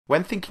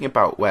When thinking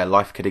about where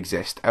life could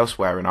exist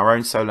elsewhere in our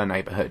own solar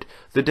neighbourhood,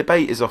 the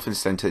debate is often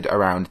centred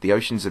around the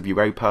oceans of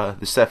Europa,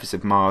 the surface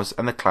of Mars,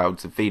 and the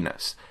clouds of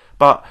Venus.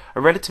 But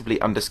a relatively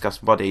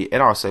undiscussed body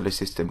in our solar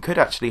system could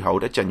actually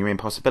hold a genuine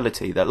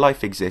possibility that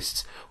life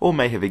exists or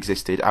may have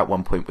existed at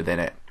one point within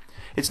it.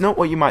 It's not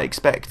what you might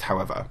expect,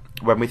 however.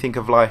 When we think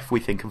of life, we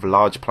think of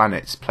large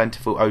planets,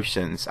 plentiful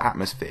oceans,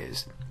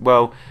 atmospheres.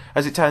 Well,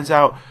 as it turns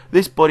out,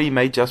 this body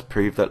may just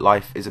prove that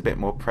life is a bit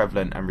more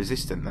prevalent and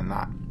resistant than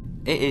that.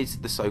 It is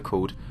the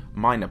so-called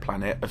minor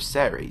planet of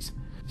Ceres.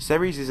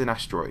 Ceres is an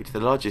asteroid, the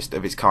largest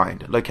of its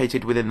kind,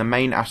 located within the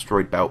main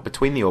asteroid belt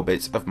between the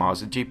orbits of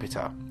Mars and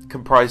Jupiter.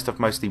 Comprised of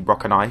mostly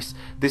rock and ice,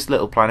 this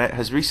little planet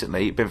has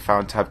recently been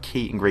found to have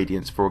key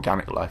ingredients for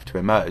organic life to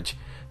emerge.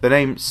 The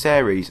name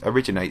Ceres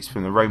originates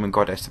from the Roman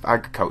goddess of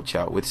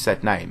agriculture with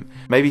said name.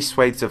 Maybe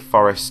swathes of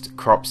forest,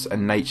 crops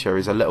and nature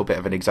is a little bit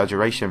of an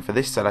exaggeration for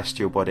this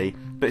celestial body,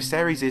 but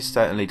Ceres is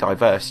certainly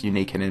diverse,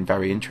 unique and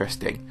very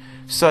interesting.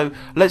 So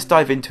let's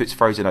dive into its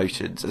frozen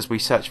oceans as we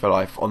search for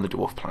life on the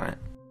dwarf planet.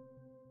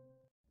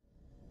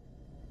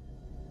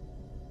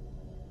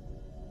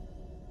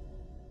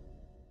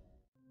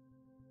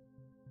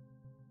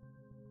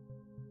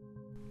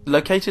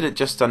 Located at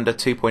just under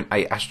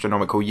 2.8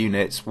 astronomical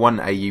units, 1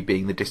 AU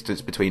being the distance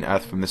between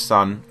Earth from the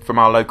Sun, from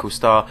our local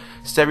star,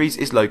 Ceres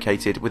is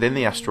located within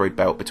the asteroid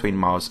belt between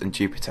Mars and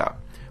Jupiter.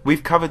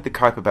 We've covered the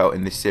Kuiper belt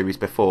in this series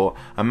before,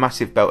 a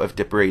massive belt of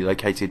debris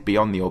located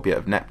beyond the orbit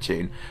of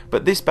Neptune,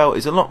 but this belt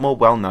is a lot more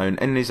well known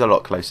and is a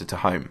lot closer to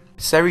home.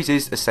 Ceres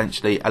is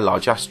essentially a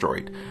large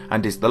asteroid,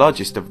 and is the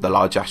largest of the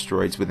large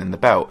asteroids within the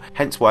belt,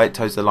 hence why it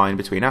toes the line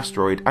between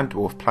asteroid and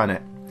dwarf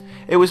planet.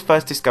 It was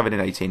first discovered in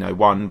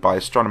 1801 by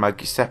astronomer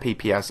Giuseppe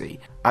Piazzi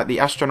at the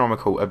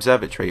Astronomical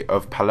Observatory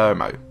of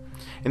Palermo.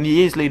 In the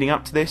years leading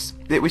up to this,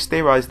 it was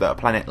theorised that a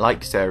planet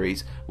like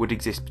Ceres would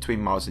exist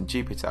between Mars and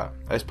Jupiter,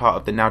 as part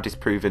of the now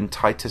disproven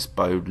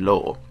Titus-Bode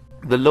law.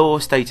 The law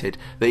stated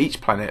that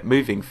each planet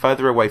moving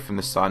further away from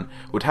the Sun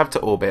would have to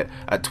orbit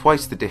at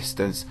twice the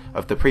distance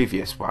of the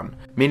previous one,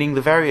 meaning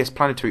the various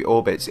planetary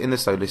orbits in the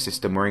solar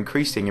system were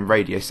increasing in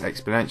radius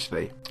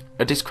exponentially.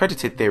 A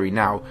discredited theory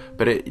now,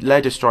 but it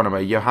led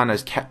astronomer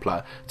Johannes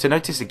Kepler to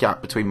notice a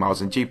gap between Mars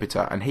and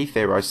Jupiter, and he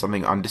theorised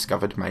something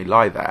undiscovered may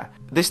lie there.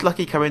 This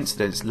lucky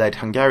coincidence led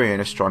Hungarian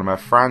astronomer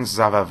Franz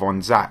Xaver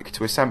von Zach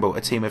to assemble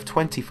a team of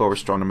 24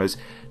 astronomers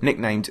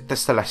nicknamed the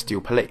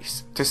Celestial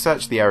Police to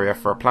search the area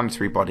for a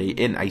planetary body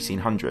in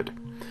 1800.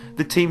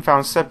 The team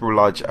found several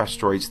large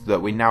asteroids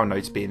that we now know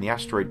to be in the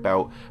asteroid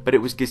belt, but it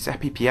was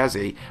Giuseppe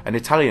Piazzi, an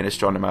Italian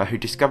astronomer, who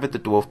discovered the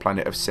dwarf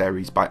planet of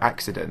Ceres by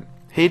accident.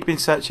 He had been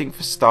searching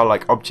for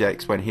star-like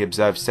objects when he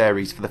observed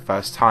Ceres for the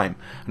first time,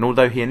 and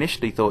although he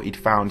initially thought he'd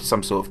found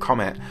some sort of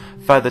comet,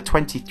 further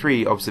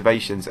 23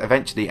 observations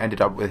eventually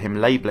ended up with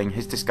him labelling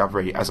his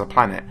discovery as a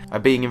planet,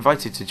 and being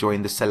invited to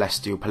join the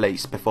Celestial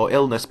Police before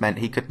illness meant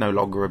he could no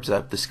longer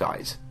observe the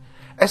skies.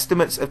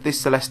 Estimates of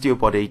this celestial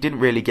body didn't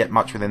really get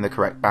much within the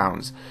correct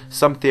bounds.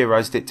 Some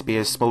theorised it to be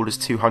as small as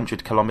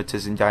 200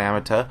 kilometres in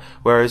diameter,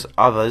 whereas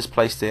others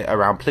placed it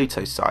around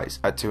Pluto's size,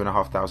 at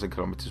 2,500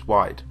 kilometres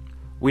wide.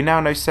 We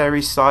now know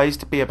Ceres' size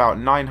to be about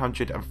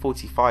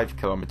 945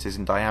 kilometres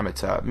in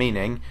diameter,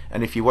 meaning,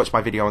 and if you watch my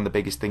video on the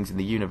biggest things in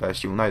the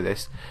universe you'll know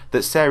this,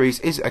 that Ceres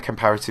is a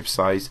comparative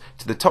size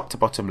to the top to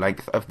bottom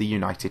length of the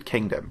United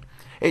Kingdom.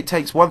 It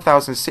takes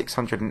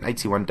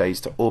 1,681 days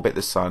to orbit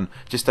the Sun,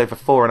 just over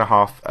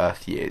 4.5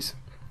 Earth years.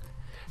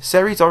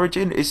 Ceres'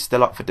 origin is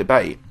still up for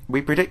debate.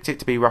 We predict it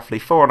to be roughly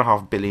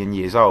 4.5 billion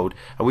years old,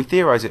 and we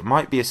theorise it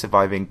might be a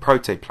surviving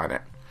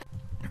protoplanet.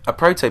 A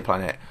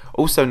protoplanet,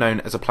 also known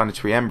as a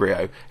planetary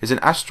embryo, is an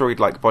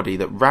asteroid-like body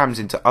that rams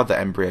into other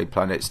embryo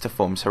planets to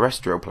form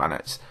terrestrial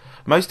planets.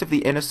 Most of the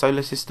inner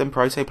solar system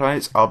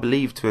protoplanets are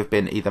believed to have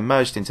been either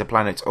merged into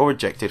planets or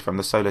ejected from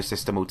the solar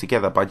system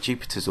altogether by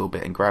Jupiter's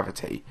orbit and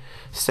gravity.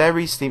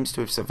 Ceres seems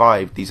to have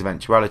survived these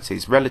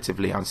eventualities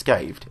relatively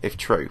unscathed, if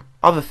true.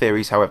 Other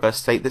theories, however,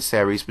 state that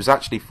Ceres was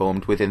actually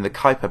formed within the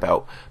Kuiper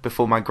belt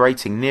before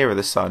migrating nearer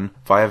the Sun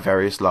via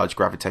various large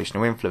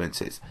gravitational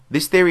influences.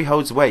 This theory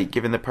holds weight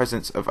given the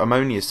presence of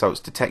ammonia salts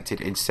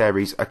detected in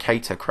Ceres'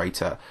 Ocata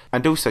crater,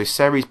 and also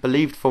Ceres'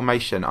 believed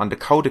formation under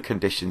colder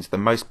conditions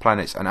than most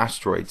planets and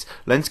asteroids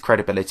lends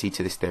credibility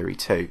to this theory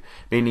too,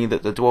 meaning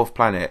that the dwarf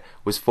planet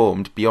was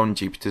formed beyond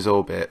Jupiter's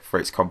orbit for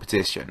its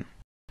composition.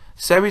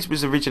 Ceres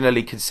was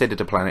originally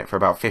considered a planet for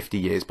about 50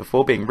 years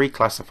before being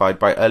reclassified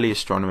by early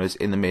astronomers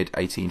in the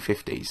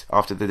mid-1850s,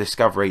 after the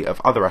discovery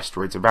of other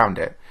asteroids around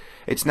it.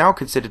 It's now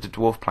considered a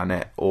dwarf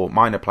planet, or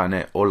minor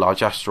planet, or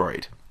large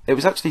asteroid. It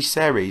was actually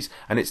Ceres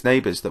and its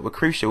neighbours that were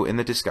crucial in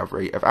the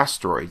discovery of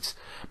asteroids.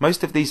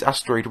 Most of these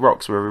asteroid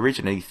rocks were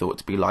originally thought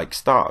to be like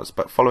stars,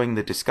 but following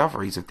the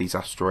discoveries of these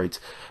asteroids,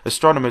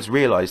 astronomers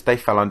realised they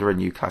fell under a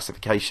new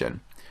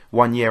classification.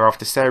 1 year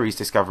after Ceres'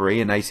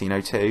 discovery in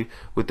 1802,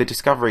 with the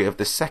discovery of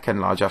the second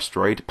large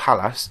asteroid,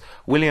 Pallas,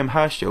 William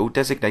Herschel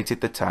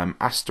designated the term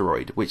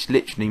asteroid, which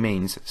literally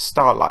means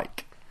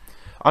star-like.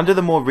 Under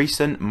the more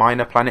recent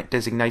minor planet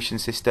designation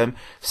system,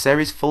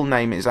 Ceres' full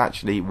name is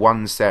actually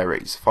 1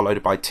 Ceres,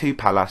 followed by 2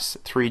 Pallas,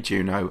 3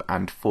 Juno,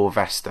 and 4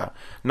 Vesta,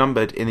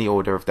 numbered in the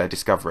order of their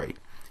discovery.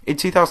 In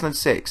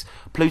 2006,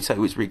 Pluto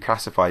was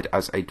reclassified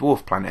as a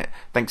dwarf planet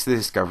thanks to the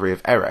discovery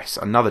of Ceres,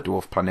 another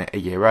dwarf planet, a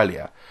year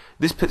earlier.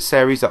 This put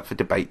Ceres up for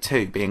debate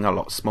too, being a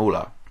lot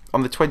smaller.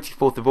 On the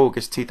 24th of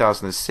August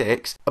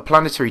 2006, a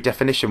planetary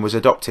definition was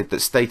adopted that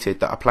stated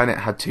that a planet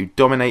had to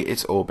dominate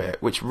its orbit,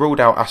 which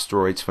ruled out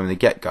asteroids from the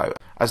get-go,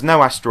 as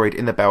no asteroid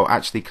in the belt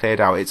actually cleared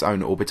out its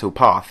own orbital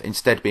path,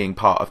 instead being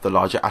part of the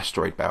larger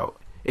asteroid belt.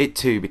 It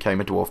too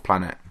became a dwarf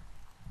planet.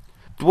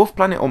 Dwarf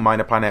planet or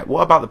minor planet,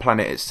 what about the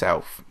planet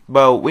itself?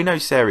 Well, we know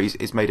Ceres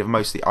is made of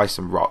mostly ice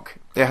and rock.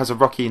 It has a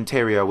rocky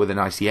interior with an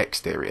icy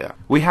exterior.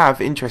 We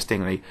have,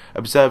 interestingly,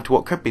 observed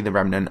what could be the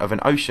remnant of an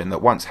ocean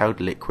that once held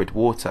liquid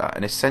water,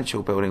 an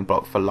essential building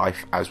block for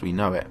life as we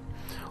know it.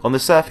 On the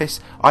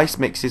surface, ice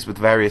mixes with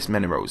various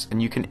minerals,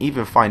 and you can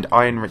even find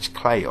iron-rich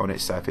clay on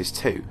its surface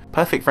too,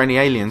 perfect for any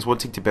aliens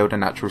wanting to build a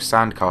natural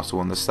sandcastle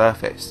on the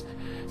surface.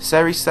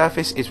 Ceres'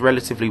 surface is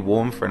relatively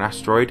warm for an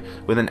asteroid,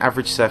 with an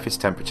average surface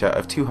temperature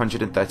of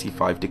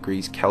 235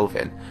 degrees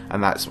Kelvin,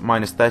 and that's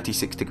minus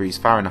 36 degrees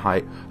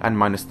Fahrenheit and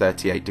minus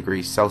 38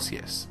 degrees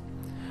Celsius.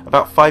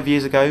 About 5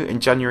 years ago,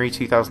 in January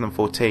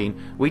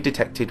 2014, we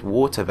detected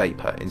water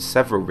vapour in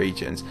several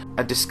regions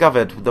and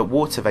discovered that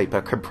water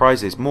vapour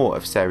comprises more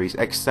of Ceres'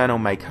 external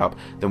makeup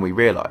than we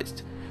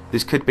realised.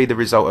 This could be the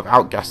result of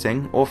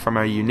outgassing or from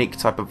a unique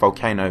type of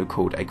volcano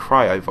called a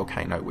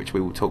cryovolcano, which we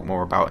will talk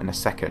more about in a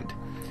second.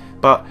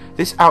 But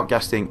this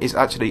outgassing is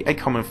actually a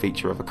common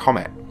feature of a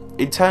comet.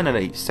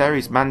 Internally,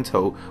 Ceres'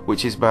 mantle,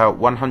 which is about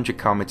 100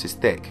 kilometers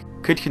thick,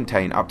 could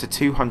contain up to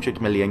 200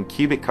 million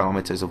cubic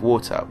kilometers of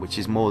water, which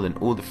is more than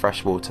all the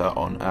fresh water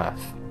on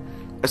Earth.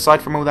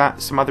 Aside from all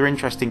that, some other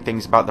interesting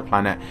things about the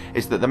planet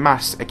is that the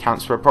mass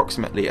accounts for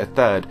approximately a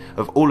third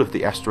of all of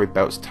the asteroid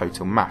belt's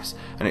total mass,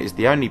 and it is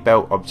the only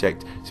belt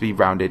object to be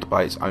rounded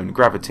by its own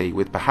gravity,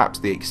 with perhaps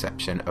the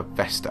exception of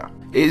Vesta.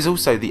 It is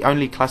also the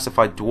only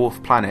classified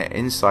dwarf planet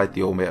inside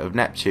the orbit of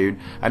Neptune,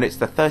 and it's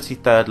the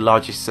 33rd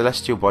largest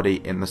celestial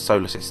body in the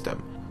solar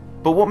system.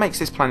 But what makes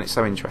this planet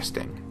so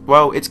interesting?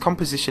 Well, its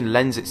composition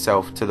lends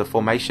itself to the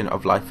formation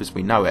of life as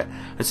we know it,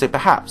 and so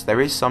perhaps there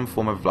is some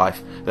form of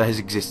life that has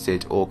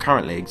existed or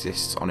currently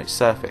exists on its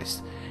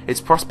surface.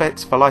 Its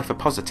prospects for life are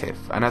positive,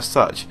 and as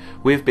such,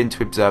 we have been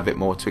to observe it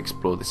more to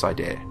explore this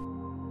idea.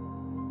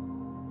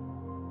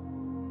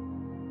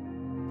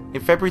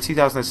 In February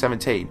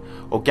 2017,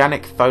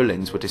 organic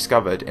tholins were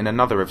discovered in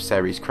another of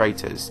Ceres'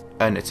 craters,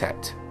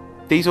 Ernetet.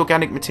 These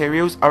organic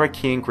materials are a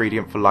key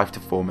ingredient for life to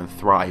form and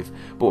thrive,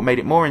 but what made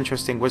it more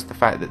interesting was the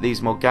fact that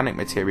these organic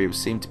materials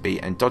seemed to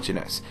be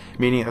endogenous,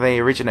 meaning that they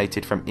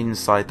originated from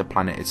inside the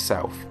planet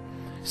itself.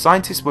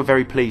 Scientists were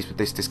very pleased with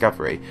this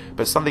discovery,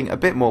 but something a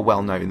bit more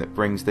well known that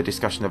brings the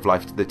discussion of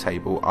life to the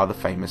table are the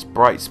famous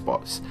bright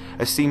spots,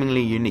 a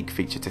seemingly unique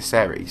feature to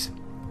Ceres.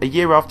 A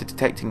year after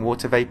detecting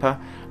water vapour,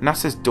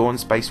 NASA's Dawn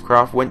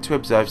spacecraft went to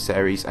observe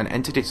Ceres and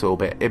entered its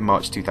orbit in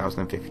March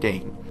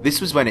 2015.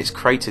 This was when its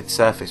cratered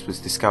surface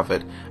was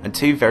discovered, and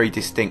 2 very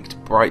distinct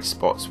bright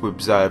spots were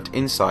observed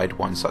inside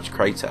one such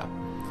crater.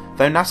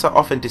 Though NASA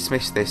often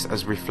dismissed this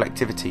as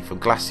reflectivity from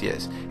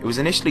glaciers, it was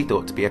initially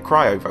thought to be a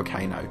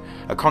cryovolcano,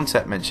 a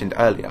concept mentioned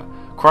earlier.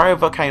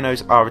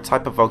 Cryovolcanoes are a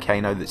type of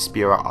volcano that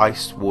spew out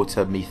ice,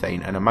 water,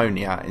 methane and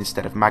ammonia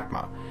instead of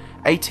magma.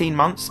 18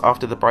 months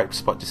after the bright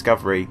spot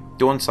discovery,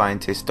 Dawn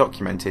scientists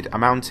documented a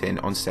mountain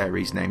on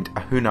Ceres named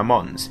Ahuna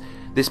Mons.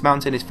 This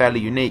mountain is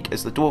fairly unique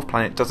as the dwarf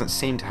planet doesn't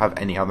seem to have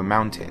any other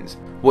mountains.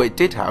 What it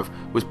did have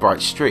was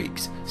bright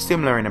streaks,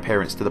 similar in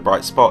appearance to the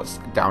bright spots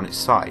down its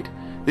side.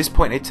 This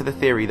pointed to the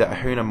theory that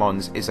Ahuna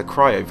Mons is a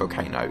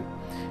cryovolcano.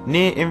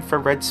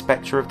 Near-infrared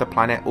spectra of the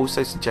planet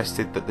also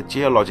suggested that the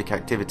geologic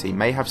activity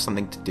may have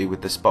something to do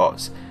with the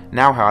spots.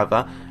 Now,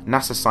 however,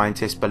 NASA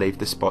scientists believe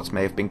the spots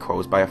may have been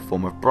caused by a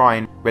form of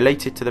brine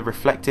related to the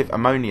reflective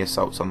ammonia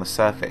salts on the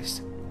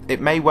surface. It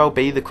may well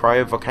be the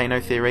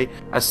cryovolcano theory,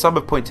 as some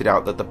have pointed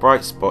out that the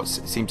bright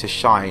spots seem to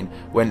shine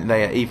when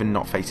they are even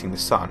not facing the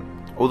sun.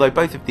 Although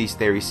both of these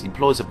theories seem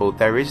plausible,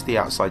 there is the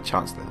outside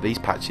chance that these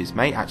patches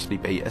may actually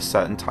be a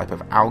certain type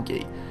of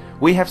algae.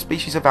 We have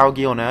species of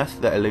algae on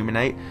Earth that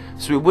illuminate,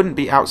 so it wouldn't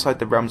be outside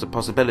the realms of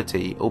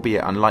possibility,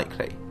 albeit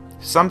unlikely.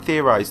 Some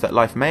theorise that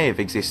life may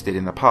have existed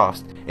in the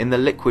past in the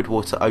liquid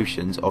water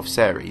oceans of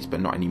Ceres,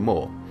 but not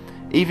anymore.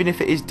 Even if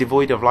it is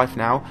devoid of life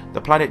now,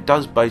 the planet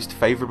does boast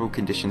favourable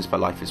conditions for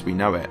life as we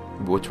know it.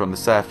 Water on the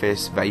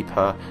surface,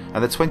 vapour,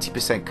 and the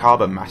 20%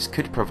 carbon mass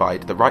could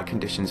provide the right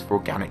conditions for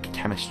organic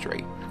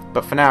chemistry.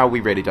 But for now, we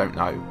really don't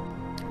know.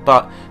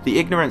 But the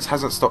ignorance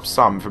hasn't stopped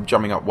some from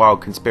drumming up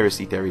wild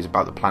conspiracy theories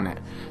about the planet.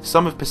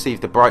 Some have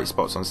perceived the bright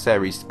spots on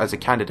Ceres as a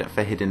candidate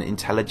for hidden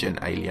intelligent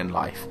alien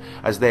life,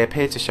 as they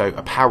appear to show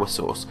a power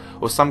source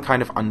or some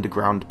kind of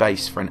underground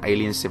base for an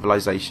alien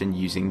civilization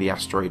using the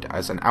asteroid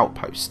as an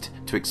outpost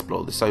to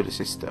explore the solar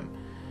system.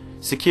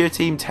 Secure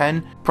Team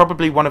 10,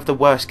 probably one of the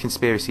worst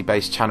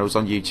conspiracy-based channels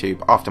on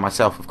YouTube, after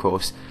myself of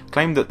course,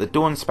 claimed that the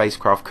Dawn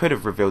spacecraft could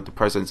have revealed the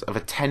presence of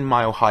a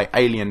 10-mile-high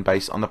alien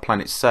base on the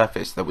planet's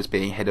surface that was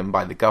being hidden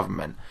by the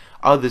government.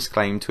 Others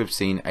claim to have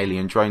seen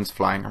alien drones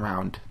flying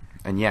around.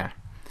 And yeah.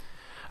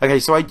 Okay,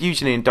 so I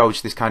usually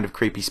indulge this kind of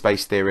creepy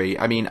space theory.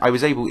 I mean, I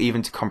was able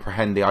even to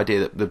comprehend the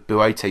idea that the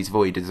Boötes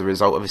void is a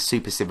result of a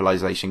super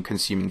civilization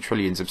consuming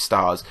trillions of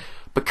stars.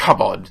 But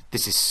come on,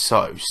 this is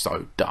so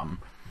dumb.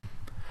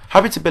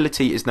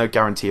 Habitability is no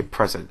guarantee of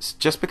presence.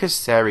 Just because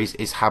Ceres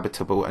is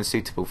habitable and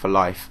suitable for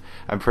life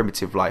and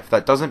primitive life,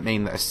 that doesn't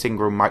mean that a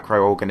single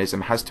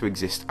microorganism has to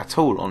exist at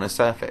all on a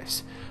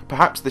surface.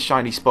 Perhaps the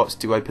shiny spots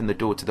do open the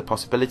door to the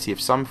possibility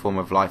of some form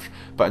of life,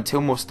 but until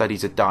more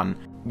studies are done,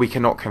 we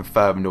cannot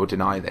confirm nor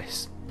deny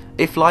this.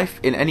 If life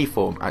in any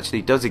form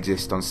actually does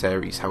exist on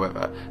Ceres,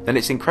 however, then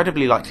it's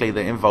incredibly likely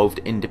that it evolved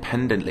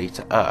independently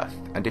to Earth,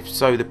 and if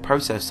so, the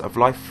process of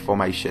life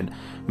formation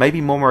may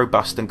be more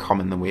robust and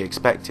common than we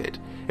expected.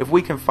 If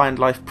we can find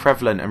life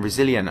prevalent and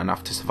resilient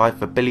enough to survive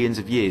for billions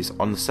of years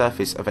on the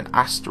surface of an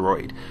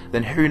asteroid,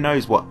 then who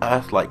knows what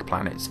Earth-like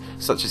planets,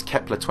 such as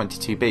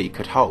Kepler-22b,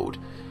 could hold.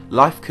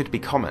 Life could be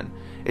common.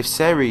 If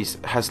Ceres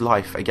has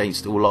life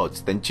against all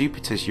odds, then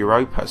Jupiter's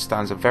Europa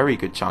stands a very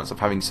good chance of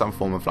having some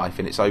form of life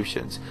in its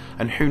oceans,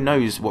 and who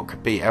knows what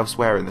could be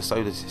elsewhere in the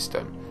solar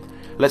system.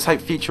 Let's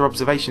hope future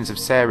observations of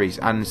Ceres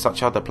and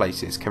such other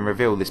places can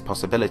reveal this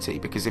possibility,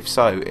 because if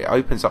so, it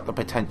opens up the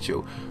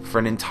potential for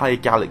an entire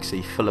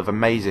galaxy full of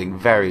amazing,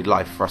 varied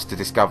life for us to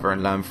discover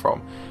and learn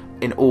from,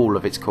 in all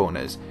of its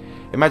corners.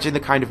 Imagine the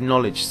kind of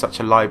knowledge such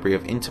a library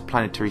of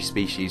interplanetary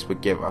species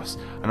would give us,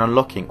 and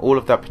unlocking all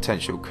of that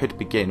potential could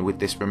begin with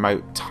this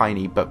remote,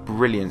 tiny but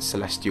brilliant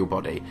celestial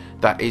body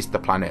that is the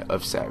planet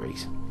of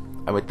Ceres.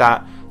 And with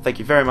that, thank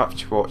you very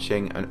much for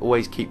watching, and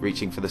always keep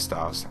reaching for the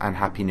stars, and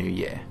Happy New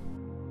Year.